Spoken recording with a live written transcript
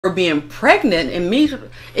being pregnant and me,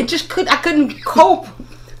 I couldn't cope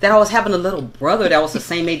that I was having a little brother that was the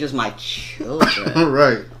same age as my children.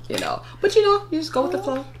 Right. You know, but you know, you just go with the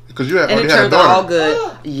flow. Because you and it turned out all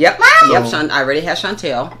good. Yep. Yep. I already had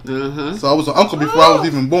Chantel. Mm-hmm. So I was an uncle before I was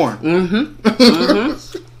even born. Mm-hmm.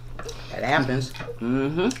 Mm-hmm. That happens.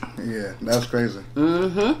 Mm-hmm. Yeah, that's crazy.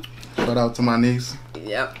 Mm-hmm. Shout out to my niece.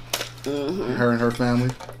 Yep. Mm-hmm. Her and her family.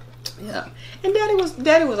 Yeah. And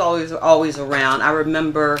Daddy was always around. I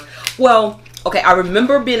remember. Well, okay. I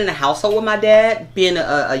remember being in a household with my dad, being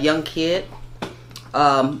a young kid,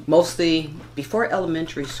 mostly before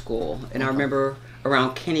elementary school, and I remember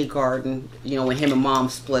around kindergarten, you know, when him and Mom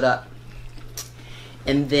split up.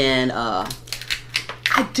 And then I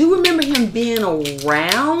do remember him being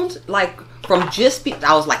around, like from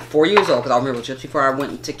I was like 4 years old, because I remember just before I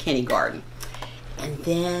went to kindergarten. And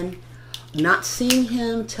then not seeing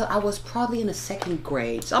him till I was probably in the second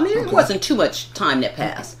grade. So I mean, it wasn't too much time that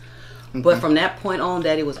passed. But from that point on,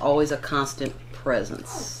 Daddy was always a constant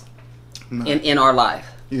presence in our life.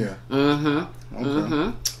 Yeah. Mm-hmm. Okay.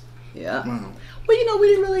 Mm-hmm. Yeah. Wow. Well, you know, we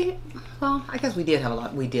didn't really. Well, I guess we did have a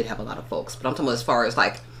lot. We did have a lot of folks, but I'm talking about as far as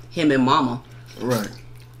like him and Mama. Right.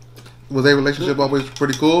 Was their relationship always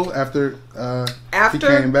pretty cool after he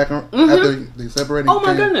came back? After they separated? Oh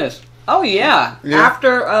my goodness. Oh yeah.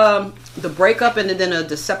 After the breakup and then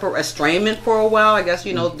the separate estrangement for a while, I guess,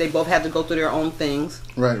 you know, they both had to go through their own things.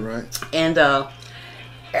 Right. Right. And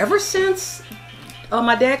ever since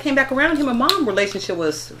my dad came back around, him and Mom relationship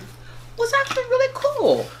was actually really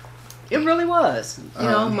cool. It really was. You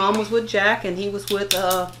know, Mom was with Jack and he was with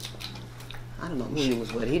I don't know who he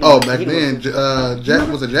was with. Back then, Jack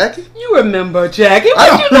was it Jackie? You remember Jackie? I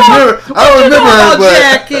don't remember her, but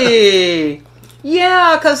Jackie.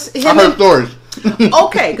 Yeah, because I heard stories.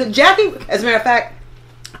 Okay, because Jackie, as a matter of fact,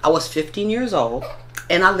 I was 15 years old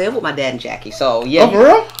and I lived with my dad and Jackie. So yeah. Oh, for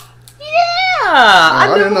real? Yeah,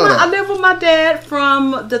 I didn't know that. I lived with my dad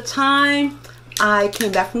from the time I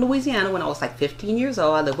came back from Louisiana when I was like 15 years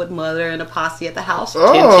old. I lived with Mother and a posse at the house,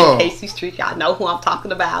 10 Casey Street. Y'all know who I'm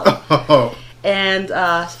talking about. And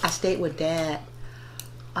I stayed with Dad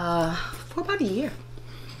for about a year.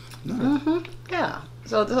 Nice. Mm-hmm. Yeah.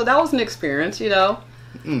 So that was an experience, you know.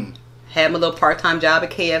 Had my little part-time job at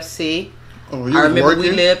KFC. Oh, I remember working?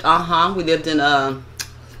 We lived in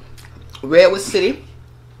Redwood City.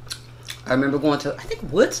 I remember going to, I think,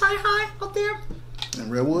 Woodside High out there. In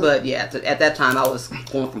Redwood? But yeah, at that time, I was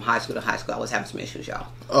going from high school to high school. I was having some issues, y'all.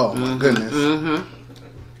 Oh, my goodness. Mm-hmm.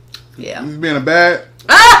 Yeah. You being a bad?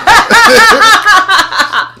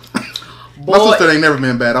 My sister ain't never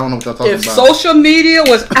been bad. I don't know what y'all talking about. If social media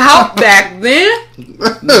was out back then,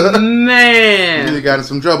 man. You got in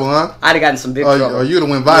some trouble, huh? I'd have gotten some big trouble. Or you'd have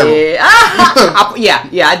went viral. Yeah.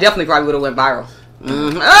 yeah, I definitely probably would have went viral.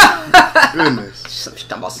 Mm-hmm. Goodness.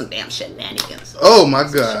 Talking about some damn shenanigans. Oh, my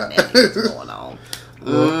God. Going on.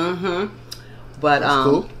 Mm-hmm. But,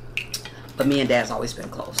 cool. But me and Dad's always been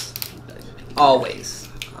close. Always.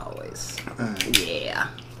 Yeah.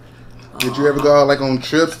 Did you ever go out like on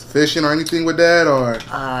trips, fishing or anything with Dad, or?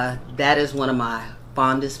 That is one of my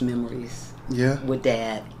fondest memories. Yeah. With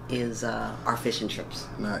Dad is our fishing trips.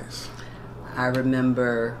 Nice. I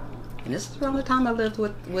remember, and this is around the time I lived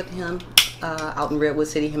with him out in Redwood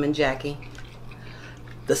City, him and Jackie.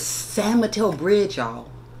 The San Mateo Bridge, y'all.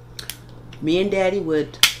 Me and Daddy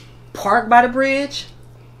would park by the bridge,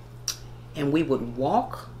 and we would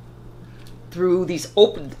walk through these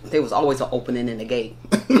there was always an opening in the gate.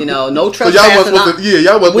 You know, no trespassing.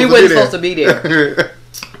 Y'all wasn't supposed to be there.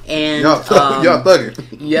 And y'all thugging.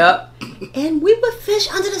 Yep. And we would fish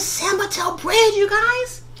under the San Mateo Bridge, you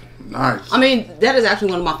guys. Nice. I mean, that is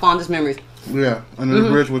actually one of my fondest memories. Yeah, under the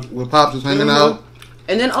bridge with Pops was hanging out.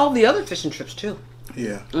 And then all the other fishing trips too.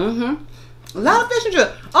 Yeah. A lot of fishing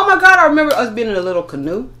trips. Oh my God, I remember us being in a little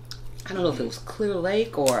canoe. I don't know if it was Clear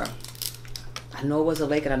Lake or I know it was a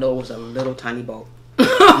lake, and I know it was a little tiny boat.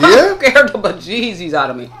 Yeah? Scared the bejesus out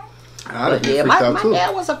of me. But yeah, my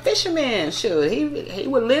dad was a fisherman. Shoot, he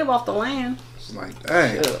would live off the land. It's like,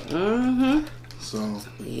 dang. Mm-hmm. So.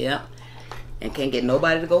 Yeah. And can't get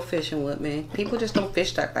nobody to go fishing with me. People just don't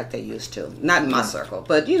fish like they used to. Not in my circle.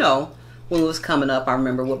 But, you know, when it was coming up, I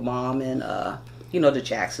remember with Mom and, you know, the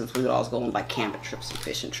Jacksons, we would always go on like camping trips and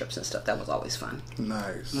fishing trips and stuff. That was always fun.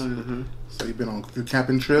 Nice. Mm-hmm. So you've been on a few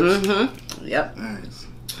camping trips? Mm-hmm. Yep. Nice.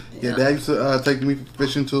 Yeah, Dad used to take me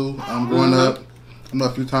fishing too. Growing up, I know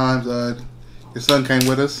a few times. Your son came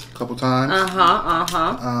with us a couple times.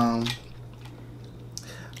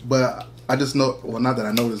 But I just know, well, not that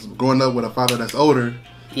I know this. Growing up with a father that's older,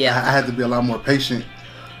 I had to be a lot more patient.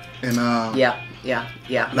 And yeah.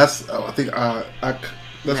 That's I think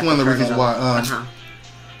that's one of the reasons why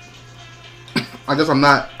I guess I'm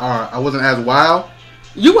not. I wasn't as wild.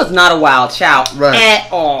 You was not a wild child at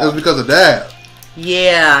all. It was because of Dad.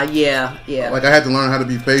 Yeah. Like I had to learn how to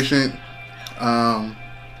be patient,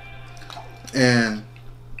 and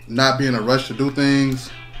not be in a rush to do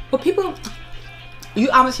things. But people, you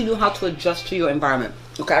obviously knew how to adjust to your environment.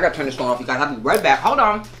 Okay, I gotta turn this phone off, you guys. I'll be right back. Hold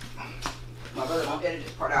on. My brother won't edit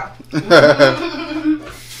this part out.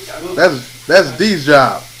 That's D's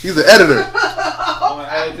job. He's the editor. I'm gonna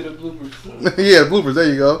add it to the bloopers. Yeah, bloopers. There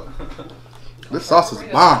you go. This sauce is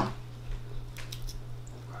bomb.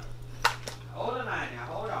 Hold on now.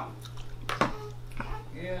 Hold on.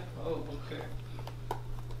 Yeah. Oh, okay.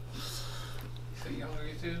 So you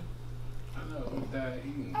hungry too? I know. Dad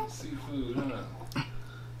eating seafood, huh?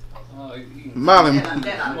 Oh, he's eating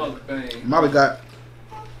mukbang. Molly got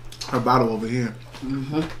her bottle over here.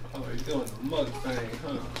 Mm-hmm. Oh, he's doing the mukbang,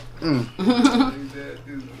 huh?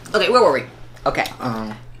 Okay, where were we? Okay.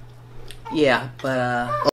 Um. Yeah, but